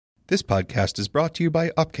This podcast is brought to you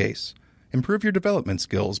by Upcase. Improve your development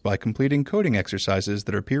skills by completing coding exercises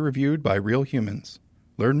that are peer-reviewed by real humans.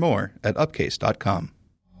 Learn more at upcase.com.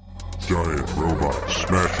 Giant robots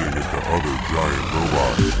smashing into other giant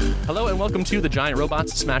robots. Hello and welcome to the Giant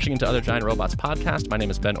Robots Smashing into Other Giant Robots podcast. My name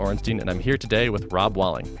is Ben Orenstein and I'm here today with Rob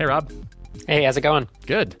Walling. Hey, Rob. Hey, how's it going?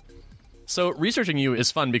 Good. So researching you is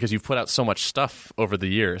fun because you've put out so much stuff over the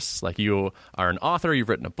years. Like you are an author, you've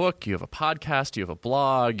written a book, you have a podcast, you have a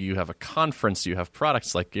blog, you have a conference, you have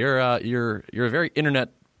products. Like you're a very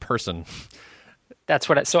internet person. That's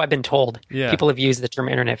what. So I've been told. Yeah. People have used the term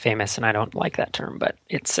 "internet famous," and I don't like that term. But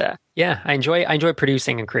it's I enjoy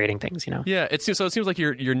producing and creating things. You know. Yeah. It seems like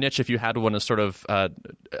your niche, if you had one, is sort of at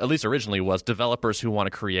least originally was developers who want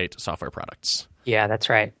to create software products. Yeah, that's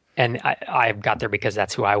right. And I got there because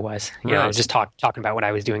that's who I was. You know, I was just talking about what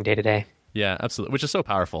I was doing day to day. Yeah, absolutely, which is so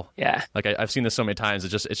powerful. Yeah. Like I've seen this so many times.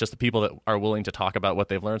 It's just the people that are willing to talk about what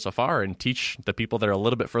they've learned so far and teach the people that are a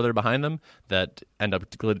little bit further behind them that end up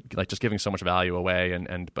like just giving so much value away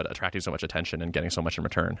but attracting so much attention and getting so much in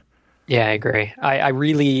return. Yeah, I agree. I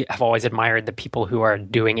really have always admired the people who are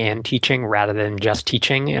doing and teaching rather than just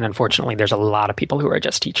teaching. And unfortunately, there's a lot of people who are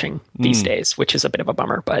just teaching these days, which is a bit of a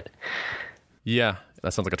bummer. But yeah,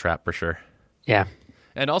 that sounds like a trap for sure. Yeah.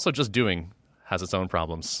 And also just doing has its own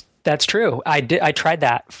problems. That's true. I tried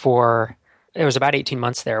that it was about 18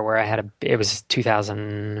 months there where it was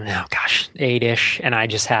 2008-ish, and I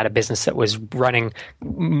just had a business that was running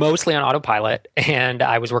mostly on autopilot, and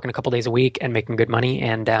I was working a couple days a week and making good money,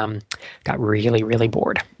 and got really, really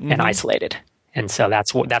bored and isolated. And so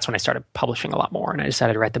that's when I started publishing a lot more, and I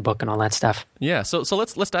decided to write the book and all that stuff. Yeah, so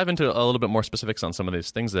let's dive into a little bit more specifics on some of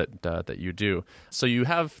these things that you do. So you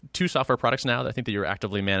have two software products now that I think that you're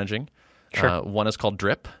actively managing. Sure. One is called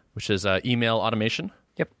Drip, which is email automation.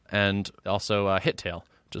 Yep. And also Hittail,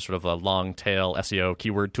 which is sort of a long tail SEO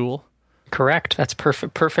keyword tool. Correct. That's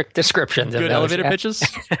perfect descriptions. Good elevator pitches.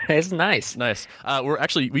 It's nice. Nice.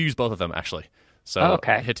 We use both of them actually. So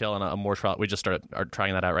okay. Hittail and a more trial. We just are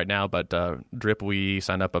trying that out right now. But Drip, we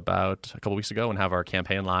signed up about a couple weeks ago and have our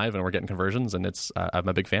campaign live, and we're getting conversions, and it's I'm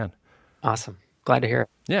a big fan. Awesome. Glad to hear it.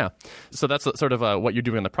 Yeah. So that's sort of what you're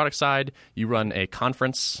doing on the product side. You run a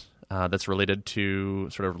conference that's related to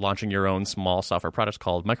sort of launching your own small software products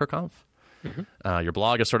called MicroConf. Mm-hmm. Your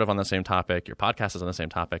blog is sort of on the same topic. Your podcast is on the same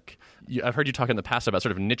topic. I've heard you talk in the past about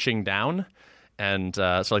sort of niching down and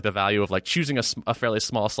so like the value of like choosing a fairly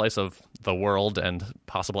small slice of the world and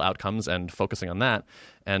possible outcomes and focusing on that.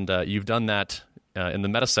 And you've done that in the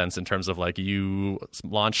meta sense in terms of like you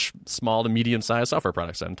launch small to medium-sized software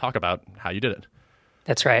products and talk about how you did it.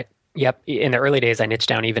 That's right. Yep. In the early days, I niched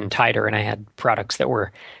down even tighter, and I had products that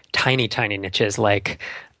were tiny, tiny niches like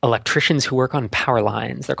electricians who work on power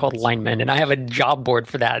lines. They're called linemen. And I have a job board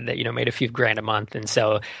for that made a few grand a month. And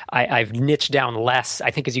so I've niched down less.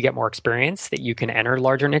 I think as you get more experience that you can enter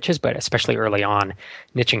larger niches, but especially early on,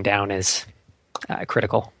 niching down is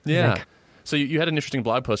critical. Yeah. So you had an interesting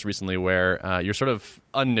blog post recently where you're sort of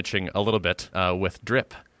unniching a little bit with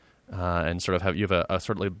Drip. And sort of you have a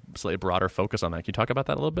slightly broader focus on that. Can you talk about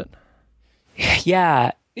that a little bit?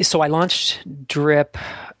 Yeah. So I launched Drip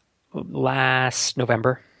last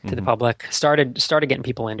November to the public. Started getting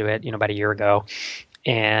people into it, about a year ago.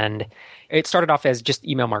 And it started off as just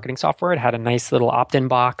email marketing software. It had a nice little opt-in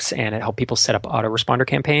box, and it helped people set up autoresponder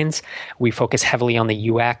campaigns. We focus heavily on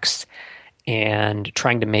the UX and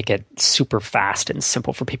trying to make it super fast and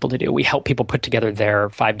simple for people to do. We help people put together their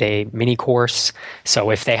 5-day mini course. So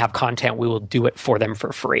if they have content, we will do it for them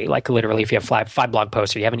for free. Like literally, if you have five blog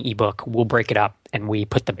posts or you have an ebook, we'll break it up and we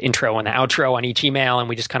put the intro and the outro on each email, and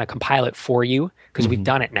we just kind of compile it for you because we've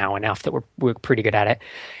done it now enough that we're pretty good at it.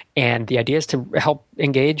 And the idea is to help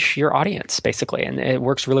engage your audience, basically. And it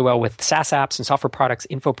works really well with SaaS apps and software products,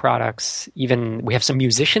 info products. Even we have some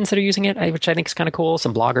musicians that are using it, which I think is kind of cool,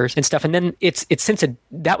 some bloggers and stuff. And then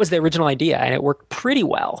that was the original idea, and it worked pretty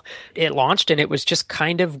well. It launched, and it was just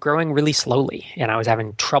kind of growing really slowly. And I was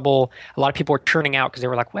having trouble. A lot of people were churning out because they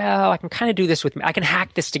were like, well, I can kind of do this I can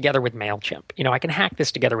hack this together with MailChimp. I can hack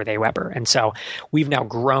this together with Aweber. And so we've now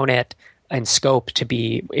grown it and scope to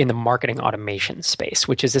be in the marketing automation space,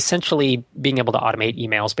 which is essentially being able to automate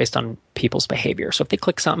emails based on people's behavior. So if they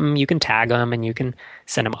click something, you can tag them and you can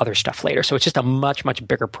send them other stuff later. So it's just a much, much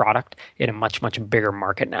bigger product in a much, much bigger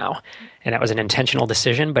market now. And that was an intentional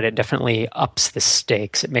decision, but it definitely ups the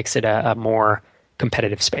stakes. It makes it a more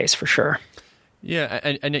competitive space for sure.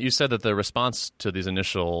 Yeah, and yet you said that the response to these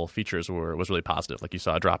initial features was really positive. Like you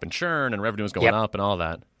saw a drop in churn and revenue was going up and all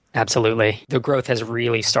that. Absolutely. The growth has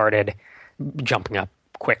really started jumping up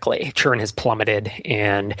quickly. Churn has plummeted.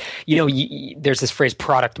 And, there's this phrase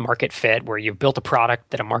product market fit, where you've built a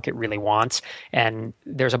product that a market really wants. And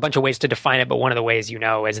there's a bunch of ways to define it. But one of the ways,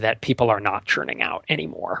 is that people are not churning out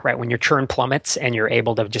anymore, right? When your churn plummets and you're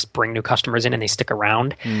able to just bring new customers in and they stick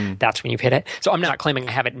around, that's when you've hit it. So I'm not claiming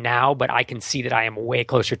I have it now, but I can see that I am way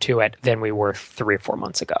closer to it than we were 3 or 4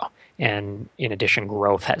 months ago. And in addition,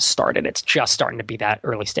 growth has started. It's just starting to be that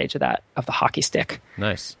early stage of the hockey stick.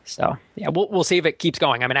 Nice. So yeah, we'll see if it keeps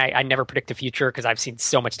going. I mean, I never predict the future because I've seen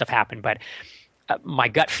so much stuff happen. But my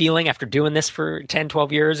gut feeling after doing this for 10,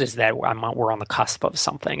 12 years is that we're on the cusp of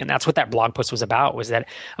something. And that's what that blog post was about, was that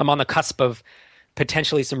I'm on the cusp of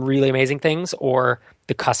potentially some really amazing things, or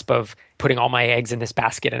the cusp of putting all my eggs in this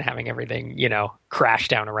basket and having everything, crash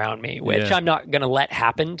down around me, which I'm not going to let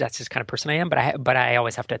happen. That's just kind of person I am. But I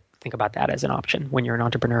always have to think about that as an option. When you're an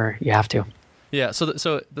entrepreneur, you have to. Yeah, so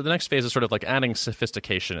the next phase is sort of like adding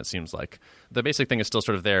sophistication, it seems like. The basic thing is still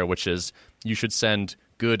sort of there, which is you should send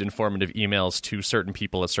good, informative emails to certain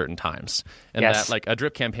people at certain times. And that, like, a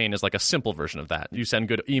drip campaign is like a simple version of that. You send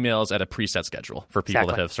good emails at a preset schedule for people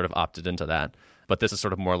that have sort of opted into that. But this is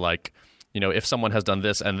sort of more like, if someone has done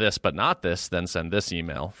this and this, but not this, then send this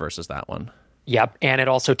email versus that one. Yep. And it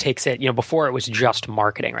also takes it, before it was just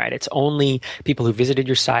marketing, right? It's only people who visited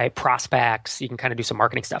your site, prospects. You can kind of do some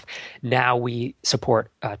marketing stuff. Now we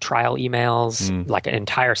support trial emails, like an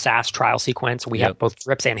entire SaaS trial sequence. We have both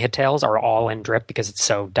drips and hittails are all in drip because it's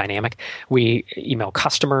so dynamic. We email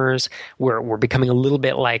customers. We're becoming a little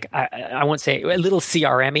bit like, I won't say a little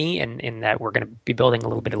CRM-y in that we're going to be building a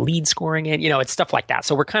little bit of lead scoring in, it's stuff like that.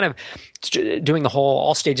 So we're kind of doing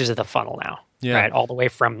all stages of the funnel now. Yeah. Right, all the way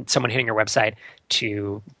from someone hitting your website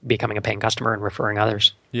to becoming a paying customer and referring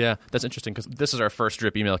others. Yeah, that's interesting because this is our first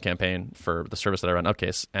drip email campaign for the service that I run,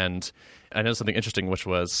 Upcase. And I noticed something interesting, which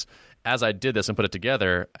was as I did this and put it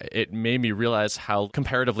together, it made me realize how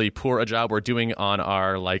comparatively poor a job we're doing on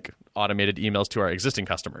our automated emails to our existing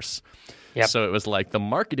customers. Yep. So it was like the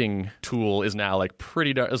marketing tool is now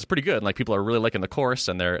pretty good. Like people are really liking the course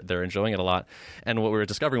and they're enjoying it a lot. And what we were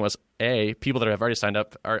discovering was people that have already signed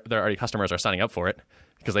up, they're already customers, are signing up for it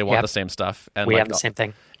because they want the same stuff. And we have the same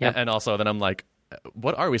thing. Yep. And also then I'm like,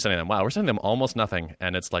 what are we sending them? Wow, we're sending them almost nothing,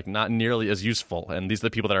 and it's not nearly as useful. And these are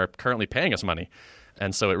the people that are currently paying us money.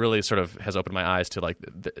 And so it really sort of has opened my eyes to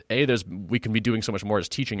we can be doing so much more as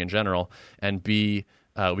teaching in general, and B,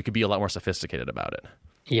 we could be a lot more sophisticated about it.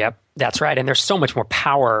 Yep, that's right. And there's so much more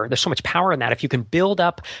power. There's so much power in that. If you can build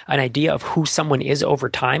up an idea of who someone is over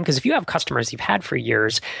time, because if you have customers you've had for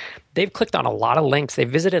years, they've clicked on a lot of links, they've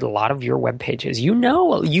visited a lot of your web pages. You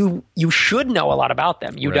should know a lot about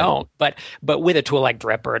them. You don't. But with a tool like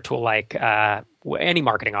Drip or a tool like any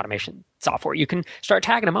marketing automation software, you can start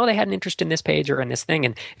tagging them. Oh, they had an interest in this page or in this thing.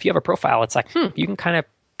 And if you have a profile, it's like, you can kind of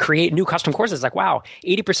create new custom courses. Like, wow,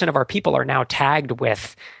 80% of our people are now tagged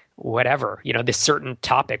with whatever, this certain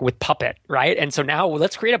topic with Puppet, right? And so now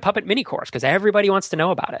let's create a Puppet mini course because everybody wants to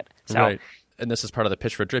know about it. So, right. And this is part of the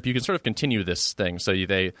pitch for Drip. You can sort of continue this thing. So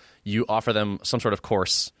you offer them some sort of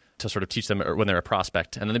course to sort of teach them when they're a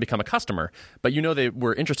prospect, and then they become a customer. But they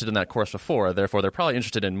were interested in that course before, therefore they're probably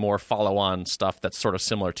interested in more follow-on stuff that's sort of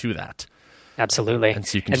similar to that. Absolutely. And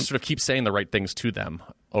so you can just sort of keep saying the right things to them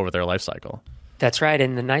over their life cycle. That's right.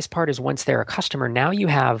 And the nice part is once they're a customer, now you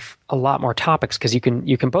have a lot more topics because you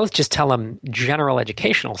can both just tell them general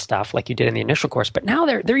educational stuff like you did in the initial course, but now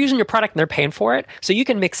they're using your product and they're paying for it. So you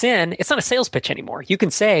can mix in, it's not a sales pitch anymore. You can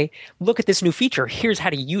say, look at this new feature. Here's how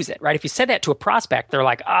to use it, right? If you said that to a prospect, they're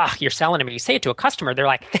like, you're selling to me. You say it to a customer, they're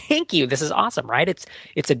like, thank you. This is awesome, right?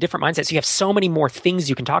 It's a different mindset. So you have so many more things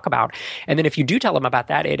you can talk about. And then if you do tell them about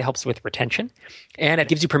that, it helps with retention and it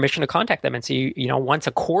gives you permission to contact them. And so, once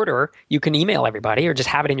a quarter, you can email everybody or just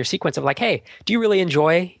have it in your sequence of like, hey, do you really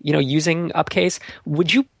enjoy, using Upcase?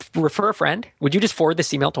 Would you refer a friend? Would you just forward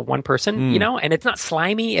this email to one person, And it's not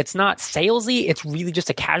slimy. It's not salesy. It's really just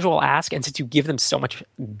a casual ask. And since you give them so much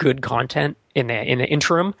good content in the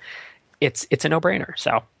interim, it's a no-brainer.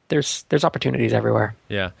 So there's opportunities everywhere.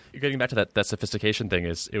 Yeah. Getting back to that sophistication thing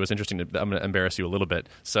it was interesting. I'm going to embarrass you a little bit.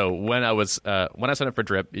 So when I signed up for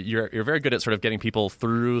Drip, you're very good at sort of getting people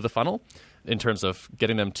through the funnel in terms of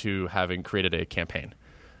getting them to having created a campaign.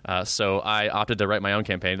 So I opted to write my own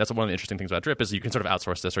campaign. That's one of the interesting things about Drip is you can sort of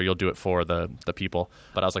outsource this or you'll do it for the people.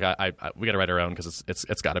 But I was like, we got to write our own because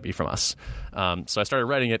it's got to be from us. So I started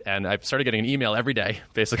writing it and I started getting an email every day,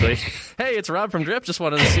 basically. Hey, it's Rob from Drip. Just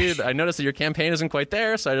wanted to see. I noticed that your campaign isn't quite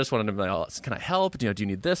there, so I just wanted to be like, can I help? Do you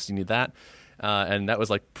need this? Do you need that? and that was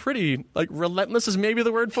like pretty like relentless is maybe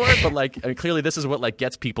the word for it, but like I mean, clearly this is what like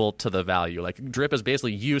gets people to the value. Like drip is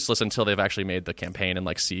basically useless until they've actually made the campaign and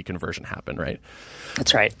like see conversion happen, right?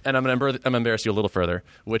 That's right. And I'm gonna embarrass you a little further,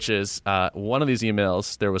 which is one of these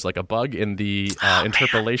emails there was like a bug in the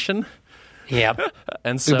interpolation. Yep.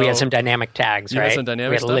 And so we had some dynamic tags, right? You had some dynamic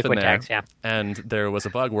we had stuff liquid in there, tags, yeah. And there was a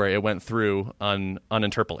bug where it went through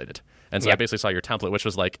uninterpolated. And so I basically saw your template, which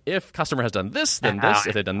was like, if customer has done this, then this.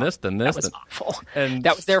 If they've done this, then this. That was awful. And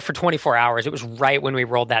that was there for 24 hours. It was right when we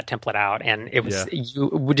rolled that template out, and it was.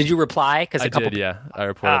 Did you reply? Because I did. Yeah, I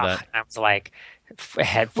reported that. I was like,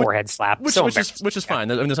 forehead slap. Which is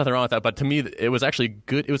fine. I mean, there's nothing wrong with that. But to me, it was actually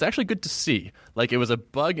good. It was actually good to see. Like, it was a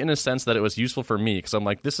bug in a sense that it was useful for me, because I'm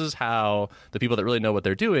like, this is how the people that really know what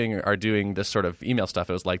they're doing are doing this sort of email stuff.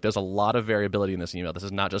 It was like, there's a lot of variability in this email. This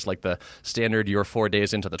is not just like the standard you're 4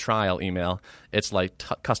 days into the trial email. It's like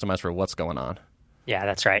customized for what's going on. Yeah,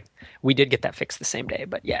 that's right. We did get that fixed the same day,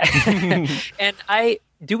 but yeah. And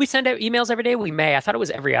do we send out emails every day? We may. I thought it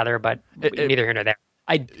was every other, but neither here nor there.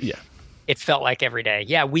 It felt like every day.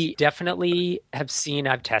 Yeah, we definitely have seen,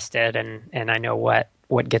 I've tested, and I know what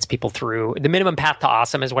gets people through. The minimum path to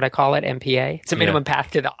awesome is what I call it, MPA. It's a minimum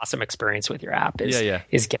path to the awesome experience with your app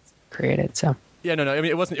is gets created. So yeah, no. I mean,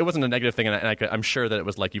 it wasn't a negative thing, and I'm sure that it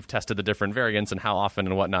was like you've tested the different variants and how often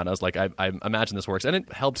and whatnot. I was like, I imagine this works, and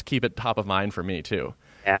it helped keep it top of mind for me too.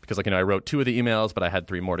 Yeah. Because like I wrote 2 of the emails, but I had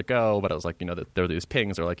 3 more to go. But I was like, there were these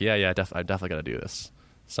pings. They're like, I definitely got to do this.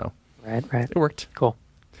 So right, it worked. Cool.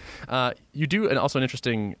 You do, and also an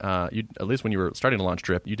interesting. At least when you were starting to launch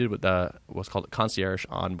Drip, you did what's called concierge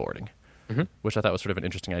onboarding, which I thought was sort of an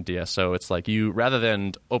interesting idea. So it's like you, rather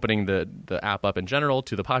than opening the app up in general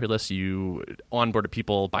to the populace, you onboarded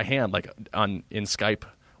people by hand, like in Skype,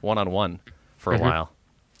 one-on-one for a while.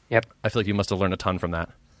 Yep. I feel like you must have learned a ton from that.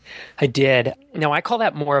 I did. No, I call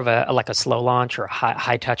that more of a slow launch or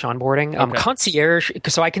high touch onboarding. Okay. Concierge.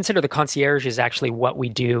 So I consider the concierge is actually what we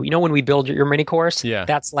do. When we build your mini course,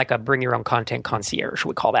 that's like a bring your own content concierge.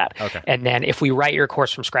 We call that. Okay. And then if we write your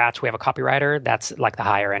course from scratch, we have a copywriter. That's like the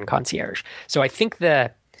higher end concierge. So I think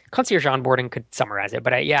the concierge onboarding could summarize it,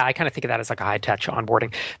 but I kind of think of that as like a high touch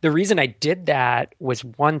onboarding. The reason I did that was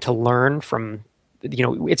one, to learn from.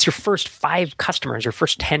 It's your first 5 customers, your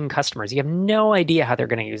first 10 customers. You have no idea how they're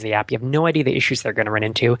going to use the app. You have no idea the issues they're going to run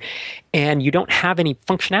into, and you don't have any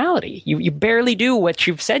functionality. You barely do what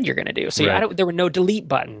you've said you're going to do. So there were no delete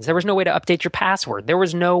buttons. There was no way to update your password. There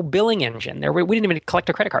was no billing engine. We didn't even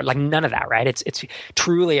collect a credit card. Like none of that, right? It's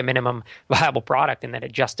truly a minimum viable product in that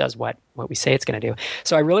it just does what we say it's going to do.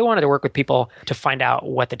 So I really wanted to work with people to find out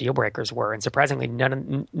what the deal breakers were. And surprisingly,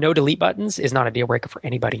 no delete buttons is not a deal breaker for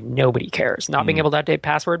anybody. Nobody cares. Not being able to update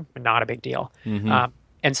password, not a big deal.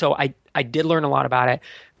 And so I did learn a lot about it.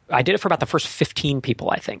 I did it for about the first 15 people,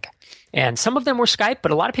 I think. And some of them were Skype,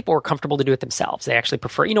 but a lot of people were comfortable to do it themselves. They actually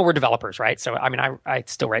prefer, we're developers, right? So, I mean, I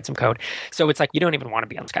still write some code. So it's like, you don't even want to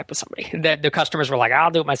be on Skype with somebody. The customers were like,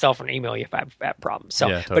 I'll do it myself and email you if I have problems. So,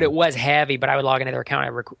 totally. But it was heavy, but I would log into their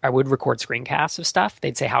account. I would record screencasts of stuff.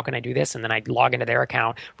 They'd say, how can I do this? And then I'd log into their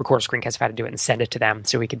account, record a screencast if I had to do it, and send it to them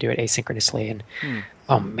so we could do it asynchronously. And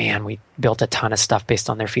oh man, we built a ton of stuff based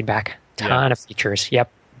on their feedback. Ton of features.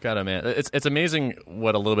 Yep. Got it, man. It's amazing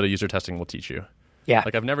what a little bit of user testing will teach you. Yeah.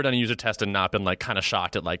 Like I've never done a user test and not been like kind of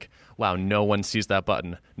shocked at like, wow, no one sees that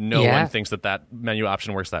button. No one thinks that menu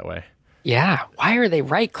option works that way. Yeah. Why are they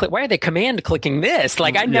why are they command clicking this?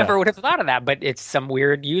 Like I never would have thought of that, but it's some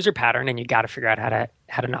weird user pattern and you got to figure out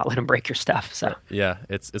how to not let them break your stuff. So yeah,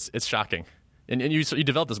 it's shocking. And you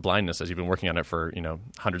develop this blindness as you've been working on it for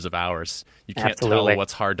hundreds of hours. You can't tell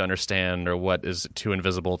what's hard to understand or what is too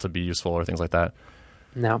invisible to be useful or things like that.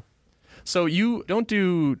 No. So you don't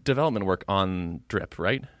do development work on Drip,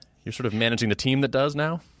 right? You're sort of managing the team that does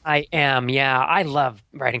now? I am, yeah. I love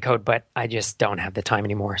writing code, but I just don't have the time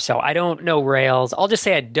anymore. So I don't know Rails. I'll just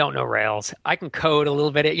say I don't know Rails. I can code a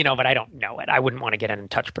little bit, but I don't know it. I wouldn't want to get in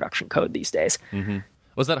and touch production code these days. Mm-hmm.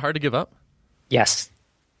 Was that hard to give up? Yes.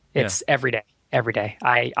 It's every day. Every day.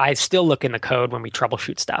 I still look in the code when we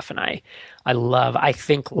troubleshoot stuff, and I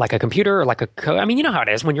think like a computer or like a code. I mean, you know how it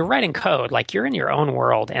is when you're writing code, like you're in your own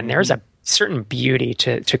world, and there's a certain beauty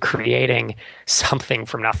to creating something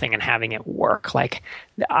from nothing and having it work. Like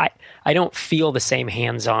I don't feel the same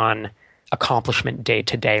hands-on accomplishment day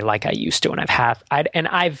to day like I used to, and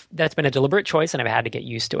that's been a deliberate choice, and I've had to get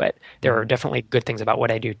used to it. There are definitely good things about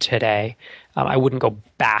what I do today. I wouldn't go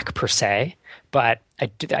back per se, but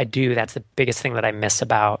I do. That's the biggest thing that I miss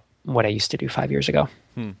about what I used to do 5 years ago.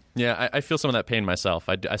 Yeah, I feel some of that pain myself.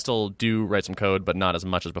 I still do write some code, but not as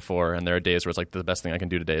much as before. And there are days where it's like the best thing I can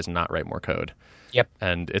do today is not write more code. Yep.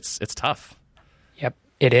 And it's tough. Yep.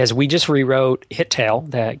 It is. We just rewrote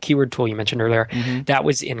HitTail, the keyword tool you mentioned earlier. That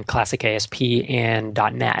was in classic ASP and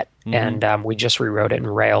 .NET. And we just rewrote it in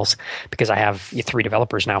Rails because I have 3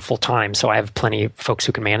 developers now full time. So I have plenty of folks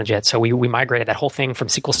who can manage it. So we migrated that whole thing from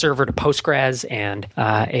SQL Server to Postgres and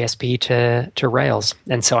ASP to Rails.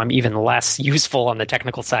 And so I'm even less useful on the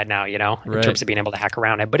technical side now, in terms of being able to hack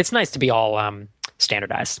around it. But it's nice to be all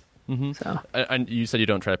standardized. So. And you said you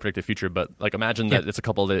don't try to predict the future, but like imagine that it's a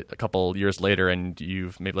couple years later, and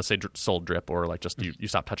you've maybe, let's say, sold Drip, or like just you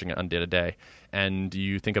stop touching it on day to day, and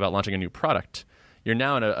you think about launching a new product. You're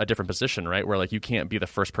now in a different position, right? Where like you can't be the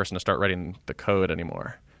first person to start writing the code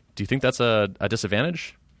anymore. Do you think that's a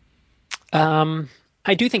disadvantage? I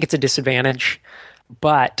do think it's a disadvantage,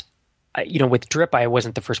 but with Drip, I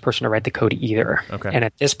wasn't the first person to write the code either. Okay. And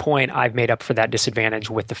at this point, I've made up for that disadvantage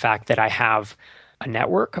with the fact that I have a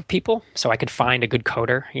network of people, so I could find a good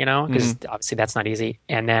coder, because obviously that's not easy.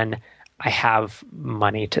 And then I have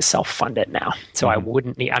money to self-fund it now. So I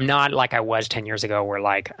wouldn't need, I'm not like I was 10 years ago where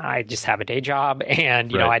like I just have a day job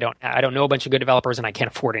and, I don't know a bunch of good developers and I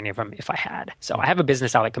can't afford any of them if I had. So I have a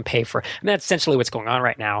business now that can pay for, and that's essentially what's going on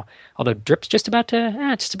right now. Although Drip's just about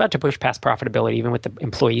to push past profitability, even with the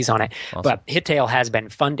employees on it. Awesome. But HitTail has been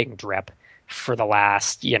funding Drip for the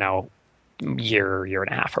last, year and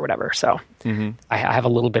a half or whatever. So I have a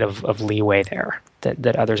little bit of leeway there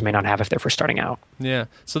that others may not have if they're first starting out. Yeah.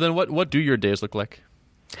 So then what do your days look like?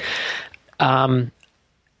 The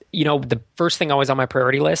first thing always on my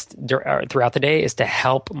priority list throughout the day is to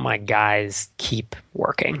help my guys keep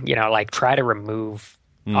working, try to remove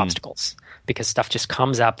obstacles, because stuff just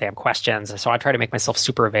comes up. They have questions. So I try to make myself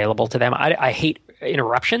super available to them. I hate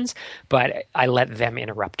interruptions, but I let them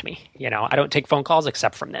interrupt me. I don't take phone calls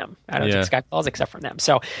except from them. I don't take Skype calls except from them.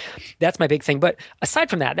 So that's my big thing. But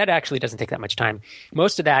aside from that actually doesn't take that much time.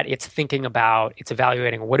 Most of that, it's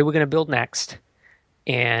evaluating what are we going to build next,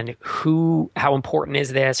 and how important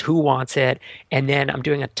is this? Who wants it? And then I'm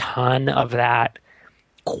doing a ton of that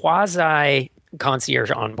quasi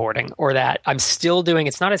concierge onboarding, or that I'm still doing.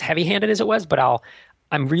 It's not as heavy-handed as it was, but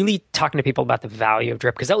I'm really talking to people about the value of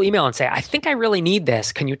Drip, because they'll email and say, I think I really need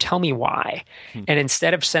this. Can you tell me why? And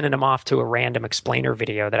instead of sending them off to a random explainer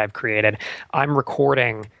video that I've created, I'm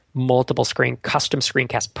recording multiple custom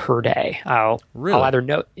screencasts per day. I'll either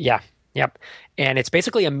know, yep. And it's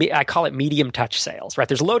basically I call it medium touch sales, right?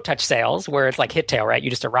 There's low touch sales where it's like HitTail, right? You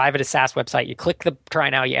just arrive at a SaaS website, you click the try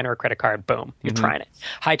now, you enter a credit card, boom, you're trying it.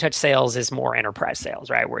 High touch sales is more enterprise sales,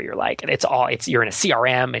 right? Where you're like, you're in a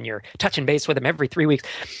CRM and you're touching base with them every 3 weeks.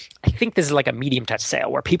 I think this is like a medium touch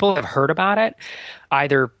sale where people have heard about it,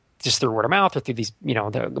 either just through word of mouth or through these,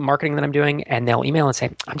 the marketing that I'm doing, and they'll email and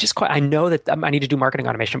say, I know that I need to do marketing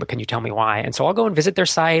automation, but can you tell me why? And so I'll go and visit their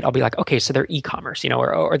site. I'll be like, okay, so they're e-commerce,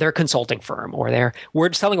 or they're a consulting firm, or they're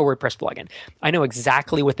selling a WordPress plugin. I know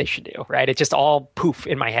exactly what they should do, right? It's just all poof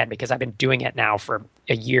in my head because I've been doing it now for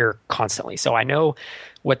a year constantly. So I know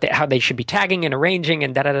how they should be tagging and arranging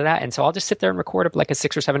and da-da-da-da. And so I'll just sit there and record like a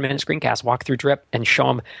 6 or 7 minute screencast, walk through Drip and show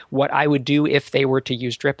them what I would do if they were to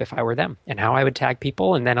use Drip if I were them, and how I would tag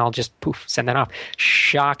people. And then I'll just poof, send that off.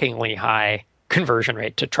 Shockingly high conversion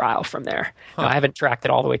rate to trial from there. Now, I haven't tracked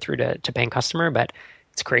it all the way through to paying customer, but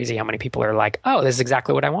it's crazy how many people are like, oh, this is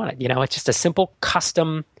exactly what I wanted. It's just a simple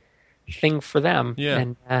custom thing for them. Yeah.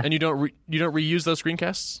 And you don't reuse those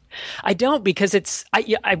screencasts? I don't, because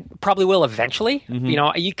I probably will eventually,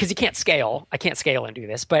 because you can't scale. I can't scale and do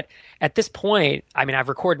this. But at this point, I've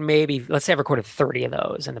recorded let's say I've recorded 30 of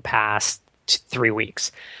those in the past 3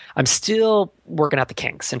 weeks. I'm still working out the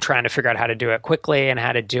kinks and trying to figure out how to do it quickly and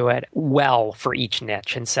how to do it well for each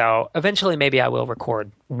niche. And so eventually maybe I will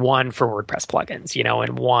record one for WordPress plugins,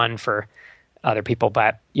 and one for other people.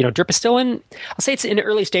 But, Drip is still I'll say it's in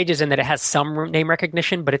early stages in that it has some name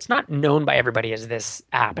recognition, but it's not known by everybody as this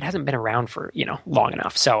app. It hasn't been around for, long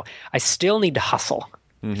enough. So I still need to hustle,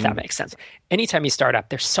 if that makes sense. Anytime you start up,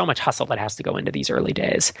 there's so much hustle that has to go into these early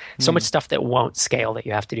days. So much stuff that won't scale that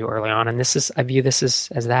you have to do early on. And I view this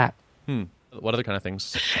as that. What other kind of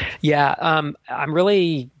things? Yeah. I'm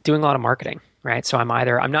really doing a lot of marketing, right? So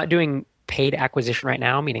I'm not doing paid acquisition right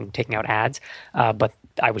now, meaning taking out ads, but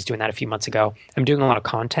I was doing that a few months ago. I'm doing a lot of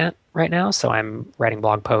content right now. So I'm writing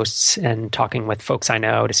blog posts and talking with folks I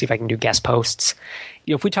know to see if I can do guest posts.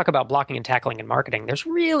 If we talk about blocking and tackling and marketing, there's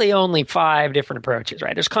really only 5 different approaches,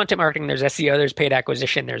 right? There's content marketing, there's SEO, there's paid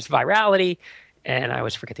acquisition, there's virality, and I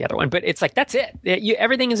always forget the other one. But it's like, that's it.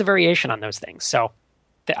 Everything is a variation on those things. So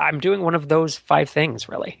I'm doing one of those 5 things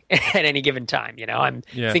really at any given time. I'm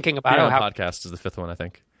thinking about how podcast is the 5th one, I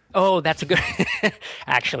think. Oh, that's a good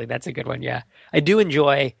actually, that's a good one. Yeah. I do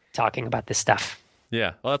enjoy talking about this stuff.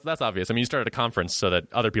 Yeah. Well, that's obvious. You started a conference so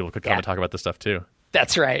that other people could come and talk about this stuff too.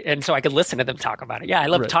 That's right. And so I could listen to them talk about it. Yeah, I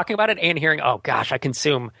love talking about it and hearing, oh gosh, I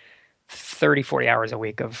consume 30, 40 hours a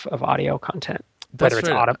week of audio content, whether it's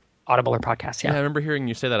Audible or podcast. Yeah, I remember hearing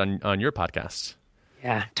you say that on your podcast.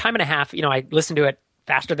 Yeah, time and a half. I listen to it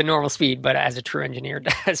faster than normal speed, but as a true engineer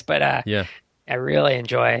does. But I really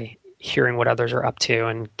enjoy hearing what others are up to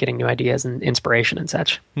and getting new ideas and inspiration and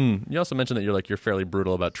such. You also mentioned that you're fairly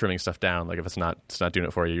brutal about trimming stuff down. Like if it's not doing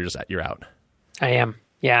it for you, you're out. I am.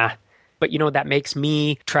 Yeah. But that makes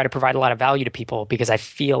me try to provide a lot of value to people because I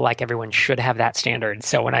feel like everyone should have that standard.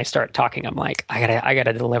 So when I start talking, I'm like, I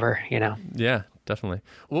gotta deliver, Yeah, definitely.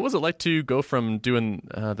 What was it like to go from doing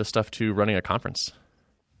this stuff to running a conference?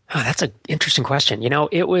 Oh, that's an interesting question.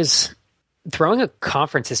 It was throwing a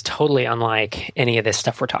conference is totally unlike any of this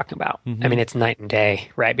stuff we're talking about. I mean, it's night and day,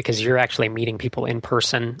 right? Because you're actually meeting people in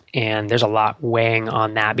person, and there's a lot weighing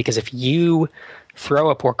on that. Because if you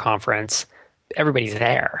throw a poor conference, everybody's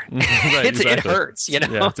there. Right, It hurts, Yeah,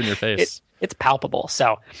 it's in your face. It's palpable.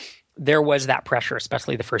 So there was that pressure,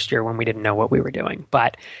 especially the first year when we didn't know what we were doing.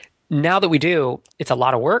 But now that we do, it's a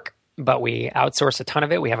lot of work, but we outsource a ton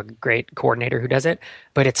of it. We have a great coordinator who does it,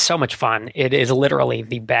 but it's so much fun. It is literally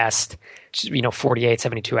the best, 48,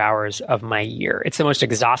 72 hours of my year. It's the most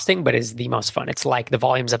exhausting, but is the most fun. It's like the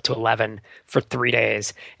volume's up to 11 for 3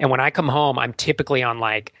 days. And when I come home, I'm typically on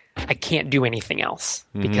I can't do anything else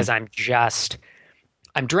because I'm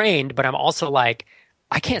drained, but I'm also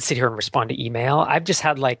I can't sit here and respond to email. I've just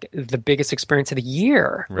had the biggest experience of the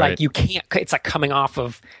year. Right. You can't, it's like coming off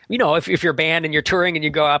of, if you're a band and you're touring and you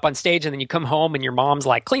go up on stage and then you come home and your mom's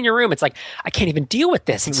like, clean your room. It's like, I can't even deal with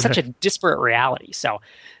this. It's such a disparate reality. So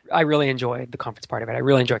I really enjoy the conference part of it. I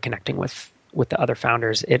really enjoy connecting with the other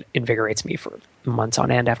founders. It invigorates me for months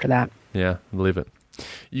on end after that. Yeah, I believe it.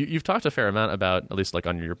 You've talked a fair amount about, at least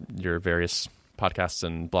on your various podcasts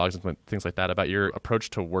and blogs and things like that, about your approach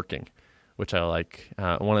to working, which I like.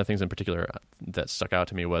 One of the things in particular that stuck out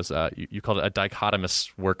to me was you called it a dichotomous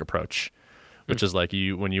work approach, which is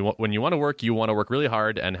when you want to work really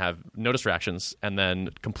hard and have no distractions, and then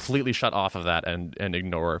completely shut off of that and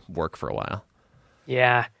ignore work for a while.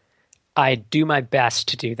 Yeah, I do my best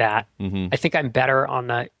to do that. I think I'm better on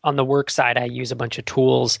the work side. I use a bunch of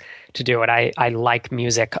tools to do it. I like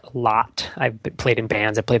music a lot. I've played in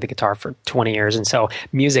bands. I played the guitar for 20 years. And so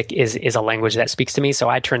music is a language that speaks to me. So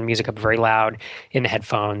I turn music up very loud in the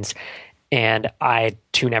headphones and I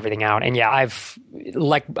tune everything out. And yeah, I've,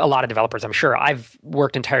 like a lot of developers, I'm sure, I've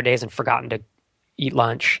worked entire days and forgotten to eat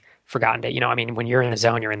lunch, forgotten to, when you're in the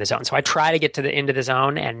zone, you're in the zone. So I try to get to the end of the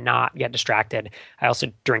zone and not get distracted. I also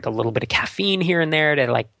drink a little bit of caffeine here and there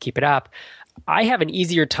to keep it up. I have an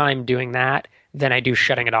easier time doing that than I do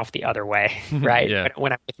shutting it off the other way, right? Yeah.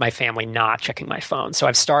 When I'm with my family, not checking my phone. So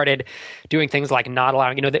I've started doing things like not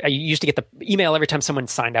allowing, I used to get the email every time someone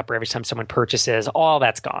signed up or every time someone purchases. All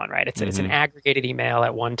that's gone, right? It's an aggregated email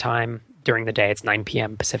at one time during the day. It's 9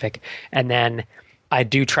 p.m. Pacific. And then I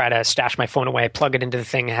do try to stash my phone away, plug it into the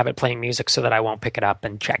thing, and have it playing music so that I won't pick it up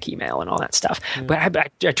and check email and all that stuff. But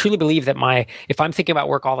I truly believe that if I'm thinking about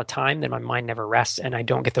work all the time, then my mind never rests and I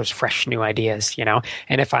don't get those fresh new ideas,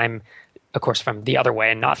 And if I'm the other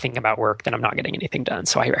way and not thinking about work, then I'm not getting anything done.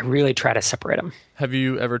 So I really try to separate them. Have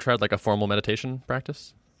you ever tried a formal meditation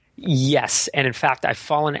practice? Yes. And in fact, I've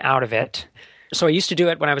fallen out of it. So I used to do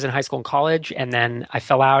it when I was in high school and college, and then I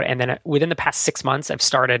fell out. And then within the past 6 months, I've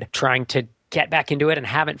started trying to get back into it and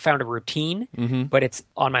haven't found a routine, but it's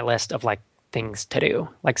on my list of things to do,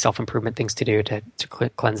 self-improvement things to do to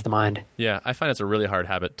cleanse the mind. Yeah, I find it's a really hard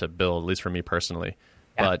habit to build, at least for me personally.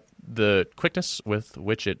 Yeah. But the quickness with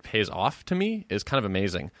which it pays off to me is kind of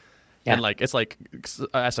amazing. Yeah. And it's I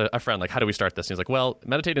asked a friend, how do we start this? And he's like, well,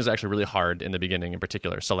 meditating is actually really hard in the beginning in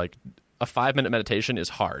particular. So a 5-minute meditation is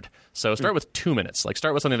hard. So start with 2 minutes.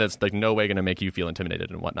 Start with something that's no way going to make you feel intimidated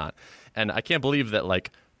and whatnot. And I can't believe that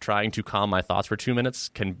trying to calm my thoughts for 2 minutes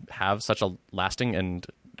can have such a lasting and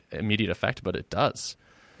immediate effect, but it does.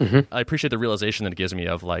 I appreciate the realization that it gives me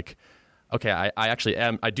of okay,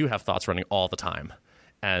 I do have thoughts running all the time.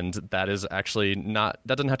 And that is actually that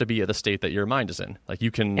doesn't have to be the state that your mind is in.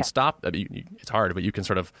 You can stop, it's hard, but you can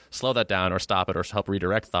sort of slow that down or stop it or help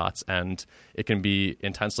redirect thoughts. And it can be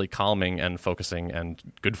intensely calming and focusing and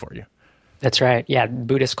good for you. That's right. Yeah,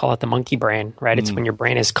 Buddhists call it the monkey brain, right? It's when your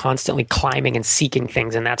brain is constantly climbing and seeking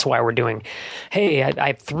things, and that's why we're doing, hey, I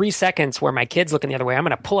have 3 seconds where my kid's looking the other way. I'm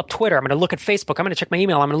going to pull up Twitter. I'm going to look at Facebook. I'm going to check my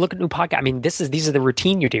email. I'm going to look at new podcast. These are the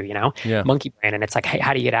routine you do, Yeah. Monkey brain, and it's hey,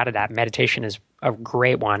 how do you get out of that? Meditation is a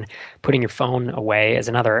great one. Putting your phone away is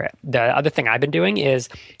another. The other thing I've been doing is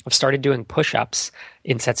I've started doing push-ups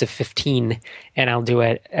in sets of 15, and I'll do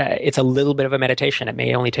it. It's a little bit of a meditation. It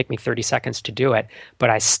may only take me 30 seconds to do it, but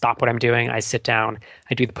I stop what I'm doing. I sit down,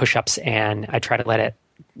 I do the push-ups, and I try to let it,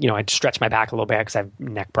 I stretch my back a little bit because I have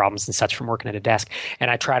neck problems and such from working at a desk. And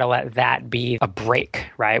I try to let that be a break,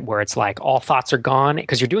 right? Where it's like all thoughts are gone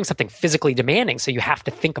because you're doing something physically demanding. So you have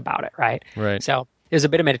to think about it, right? Right. So there's a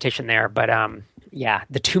bit of meditation there. But yeah,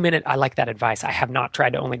 the 2-minute, I like that advice. I have not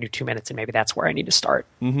tried to only do 2 minutes, and maybe that's where I need to start.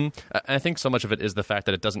 Mm-hmm. I think so much of it is the fact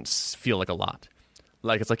that it doesn't feel like a lot.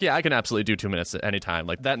 Like, it's like, yeah, I can absolutely do 2 minutes at any time.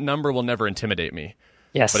 Like, that number will never intimidate me.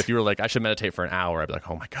 Yes. But if you were like, I should meditate for an hour, I'd be like,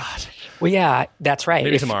 oh my God. Well, yeah, that's right.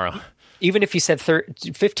 Maybe tomorrow. Even if you said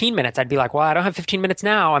 15 minutes, I'd be like, well, I don't have 15 minutes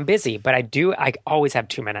now. I'm busy. But I always have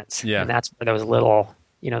 2 minutes. Yeah. And that's where those little,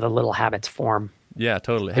 the little habits form. Yeah,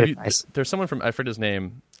 totally. There's someone from, I forget his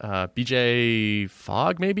name, BJ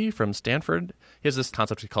Fogg, maybe, from Stanford. He has this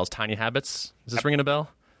concept he calls tiny habits. Is this ringing a bell?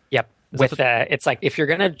 Yep. It's like, if you're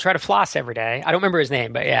going to try to floss every day, I don't remember his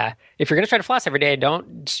name, but yeah, if you're going to try to floss every day,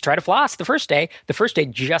 don't just try to floss the first day. The first day,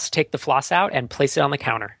 just take the floss out and place it on the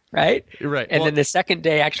counter, right? Right. And then the second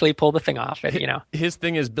day, actually pull the thing off. And, His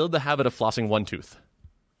thing is build the habit of flossing one tooth.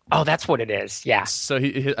 Oh, that's what it is. Yeah. So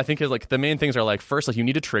I think the main things are like, first, like you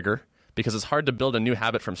need a trigger because it's hard to build a new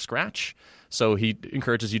habit from scratch. So he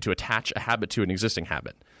encourages you to attach a habit to an existing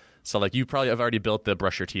habit. So like you probably have already built the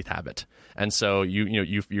brush your teeth habit. And so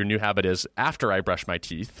your new habit is after I brush my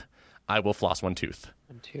teeth, I will floss one tooth.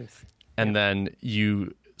 One tooth. And then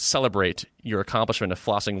you celebrate your accomplishment of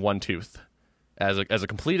flossing one tooth as a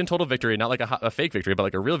complete and total victory, not like a fake victory, but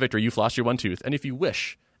like a real victory. You floss your one tooth. And if you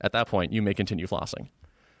wish, at that point, you may continue flossing.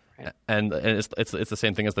 Right. And it's the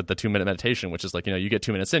same thing as the 2-minute meditation, which is like, you get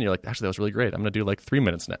 2 minutes in, you're like, actually, that was really great. I'm going to do like 3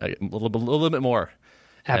 minutes now, a little bit more.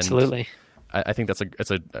 Absolutely. And I think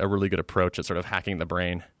it's a really good approach at sort of hacking the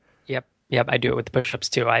brain. Yep. I do it with the push-ups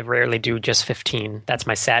too. I rarely do just 15. That's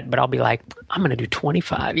my set, but I'll be like, I'm going to do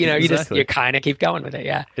 25. Exactly. You kind of keep going with it.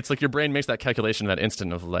 Yeah. It's like your brain makes that calculation that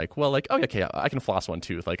instant of like, well, like, oh, okay, I can floss one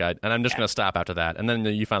tooth. And I'm just going to stop after that. And then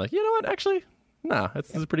you find like, you know what? Actually, no,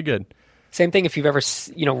 this is pretty good. Same thing if you've ever,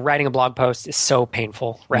 writing a blog post is so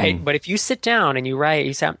painful, right? But if you sit down and you write,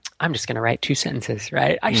 you say, I'm just going to write 2 sentences,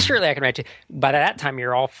 right? Surely I can write 2. By that time,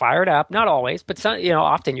 you're all fired up. Not always, but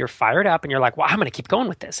often you're fired up and you're like, well, I'm going to keep going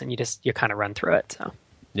with this. And you kind of run through it. So.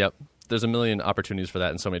 Yep. There's a million opportunities for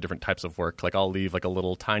that in so many different types of work. Like I'll leave like a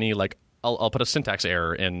little tiny, like I'll put a syntax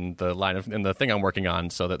error in the thing I'm working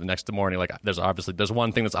on so that the next morning, like there's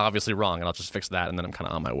one thing that's obviously wrong and I'll just fix that and then I'm kind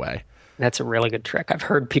of on my way. That's a really good trick.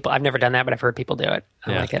 I've never done that, but I've heard people do it.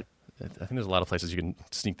 I like it. I think there's a lot of places you can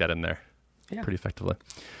sneak that in there pretty effectively.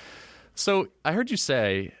 So I heard you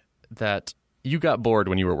say that you got bored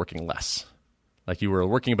when you were working less. Like you were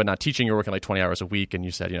working but not teaching, you were working like 20 hours a week and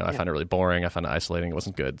you said, I found it really boring, I found it isolating, it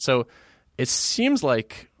wasn't good. So it seems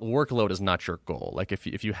like workload is not your goal. Like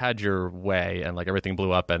if you had your way and like everything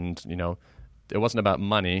blew up and, it wasn't about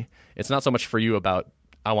money, it's not so much for you about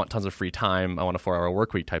I want tons of free time, I want a 4-hour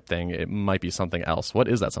work week type thing. It might be something else. What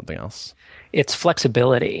is that something else? It's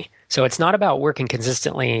flexibility. So it's not about working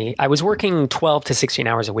consistently. I was working 12 to 16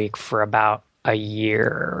 hours a week for about a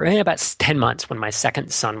year, about 10 months when my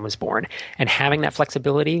second son was born. And having that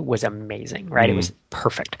flexibility was amazing, right? It was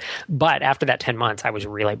perfect. But after that 10 months, I was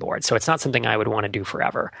really bored. So it's not something I would want to do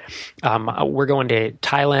forever. We're going to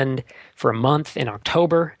Thailand for a month in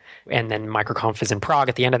October. And then MicroConf is in Prague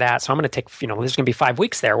at the end of that. So I'm going to take, there's going to be 5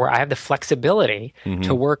 weeks there where I have the flexibility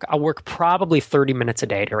to work. I'll work probably 30 minutes a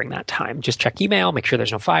day during that time. Just check email, make sure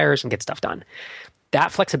there's no fires, and get stuff done.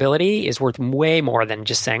 That flexibility is worth way more than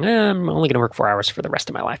just saying, I'm only going to work 4 hours for the rest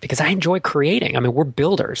of my life because I enjoy creating. I mean, we're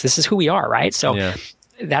builders. This is who we are, right? So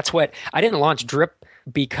that's what I didn't launch Drip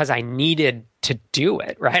because I needed to do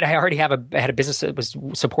it, right? I already had a business that was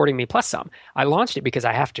supporting me plus some. I launched it because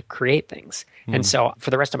I have to create things. And so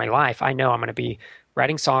for the rest of my life, I know I'm going to be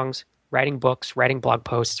writing songs, writing books, writing blog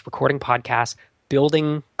posts, recording podcasts,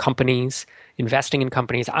 building companies, investing in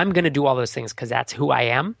companies. I'm going to do all those things because that's who I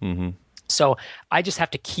am. So I just have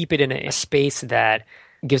to keep it in a space that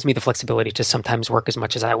gives me the flexibility to sometimes work as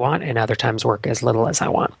much as I want and other times work as little as I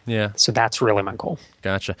want. Yeah. So that's really my goal.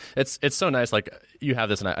 Gotcha. It's so nice. Like you have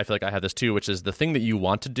this and I feel like I have this too, which is the thing that you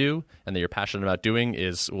want to do and that you're passionate about doing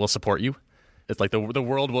will support you. It's like the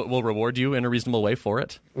world will reward you in a reasonable way for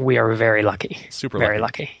it. We are very lucky. Super very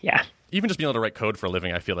lucky. Yeah. Even just being able to write code for a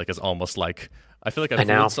living, I feel like is almost like I feel like I've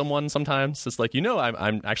fooled someone sometimes. It's like,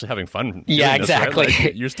 I'm actually having fun. Yeah, exactly. This, right?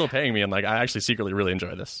 Like, you're still paying me, and like I actually secretly really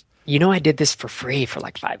enjoy this. I did this for free for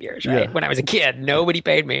like 5 years, right? Yeah. When I was a kid, nobody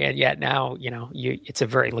paid me, and yet now, it's a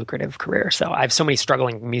very lucrative career. So I have so many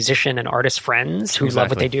struggling musician and artist friends who love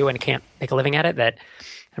what they do and can't make a living at it that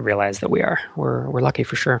realize that we're lucky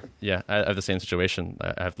for sure. Yeah, I have the same situation.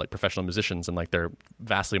 I have like professional musicians, and like they're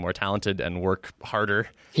vastly more talented and work harder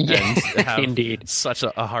Yeah, and have indeed. such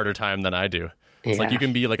a harder time than I do. It's like Yeah. you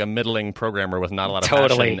can be like a middling programmer with not a lot of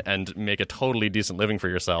Totally. passion and make a totally decent living for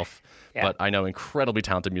yourself. Yeah. But I know incredibly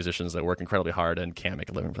talented musicians that work incredibly hard and can't make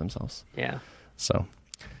a living for themselves. Yeah. So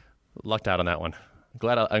lucked out on that one.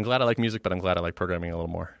 I'm glad I like music, but I'm glad I like programming a little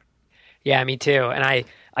more. Yeah, me too. And I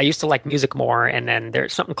used to like music more, and then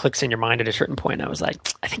there's something clicks in your mind at a certain point. And I was like,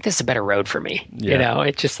 I think this is a better road for me. Yeah. You know,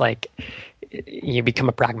 it's just like you become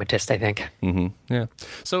a pragmatist, I think. Yeah.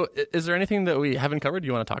 So is there anything that we haven't covered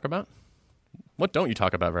you want to talk about? What don't you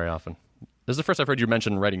talk about very often? This is the first I've heard you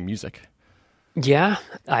mention writing music. Yeah,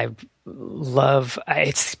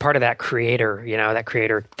 it's part of that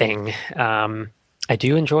creator thing. I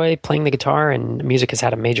do enjoy playing the guitar, and music has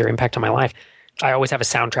had a major impact on my life. I always have a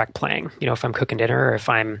soundtrack playing. You know, if I'm cooking dinner or if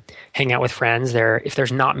I'm hanging out with friends, if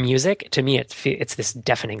there's not music, to me, it's this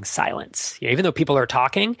deafening silence. You know, even though people are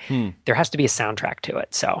talking, there has to be a soundtrack to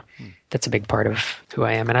it. So that's a big part of who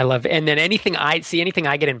I am, and I love. And then anything I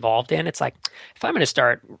get involved in, it's like if I'm going to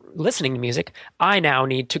start listening to music, I now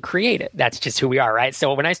need to create it. That's just who we are, right?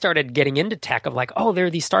 So when I started getting into tech, of like, oh, there are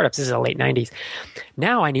these startups. This is the late '90s.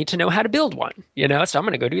 Now I need to know how to build one. You know, so I'm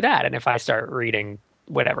going to go do that. And if I start reading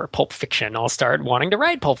whatever Pulp Fiction, I'll start wanting to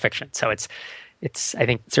write Pulp Fiction. So it's I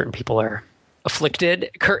think certain people are afflicted.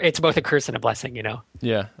 It's both a curse and a blessing, you know.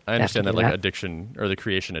 Yeah, I understand that, Definitely like that. addiction or the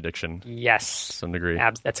creation addiction Yes, to some degree.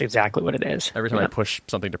 That's exactly what it is. Every time Yeah. I push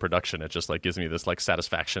something to production, it just like gives me this like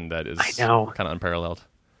satisfaction that is I know. kind of unparalleled.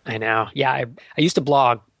 I know. Yeah, I used to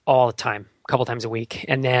blog all the time, a couple times a week,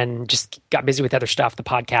 and then just got busy with other stuff. The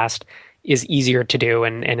podcast is easier to do,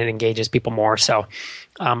 and it engages people more. So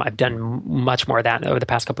I've done much more of that over the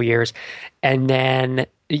past couple of years. And then,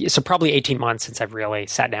 so probably 18 months since I've really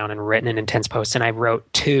sat down and written an intense post. And I wrote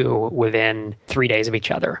 2 within 3 days of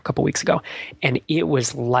each other a couple weeks ago. And it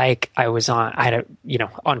was like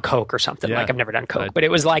on coke or something. Yeah. Like I've never done coke, but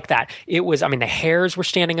it was like that. It was, the hairs were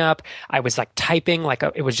standing up. I was like typing,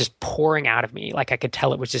 it was just pouring out of me. Like I could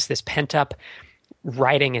tell it was just this pent up.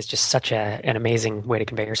 Writing is just such an amazing way to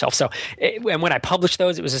convey yourself. So, and when I published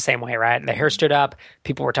those, it was the same way, right? The hair stood up.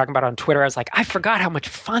 People were talking about it on Twitter. I was like, I forgot how much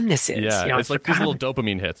fun this is. Yeah, You know, it's like these little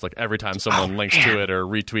dopamine hits, like every time someone links to it or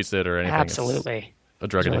retweets it or anything. Absolutely. It's a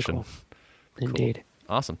drug It's really addiction. cool. Indeed.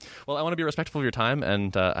 Awesome. Well, I want to be respectful of your time,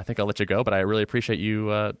 and I think I'll let you go, but I really appreciate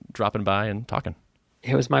you dropping by and talking.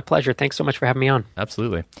 It was my pleasure. Thanks so much for having me on.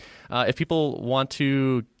 Absolutely. If people want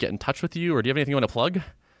to get in touch with you, or do you have anything you want to plug?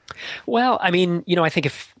 Well, I think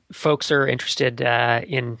if folks are interested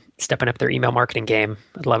in stepping up their email marketing game,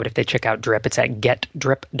 I'd love it if they check out Drip. It's at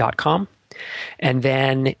getdrip.com. And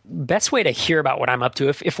then best way to hear about what I'm up to,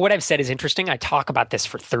 if what I've said is interesting, I talk about this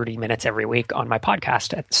for 30 minutes every week on my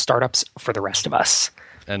podcast at Startups for the Rest of Us.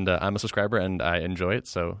 And I'm a subscriber, and I enjoy it,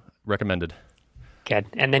 so recommended. Good.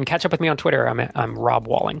 And then catch up with me on Twitter. I'm Rob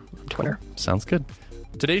Walling on Twitter. Sounds good.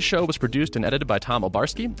 Today's show was produced and edited by Tom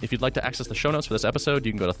Obarski. If you'd like to access the show notes for this episode,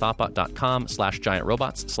 you can go to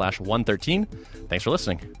thoughtbot.com/giantrobots/113. Thanks for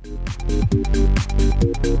listening.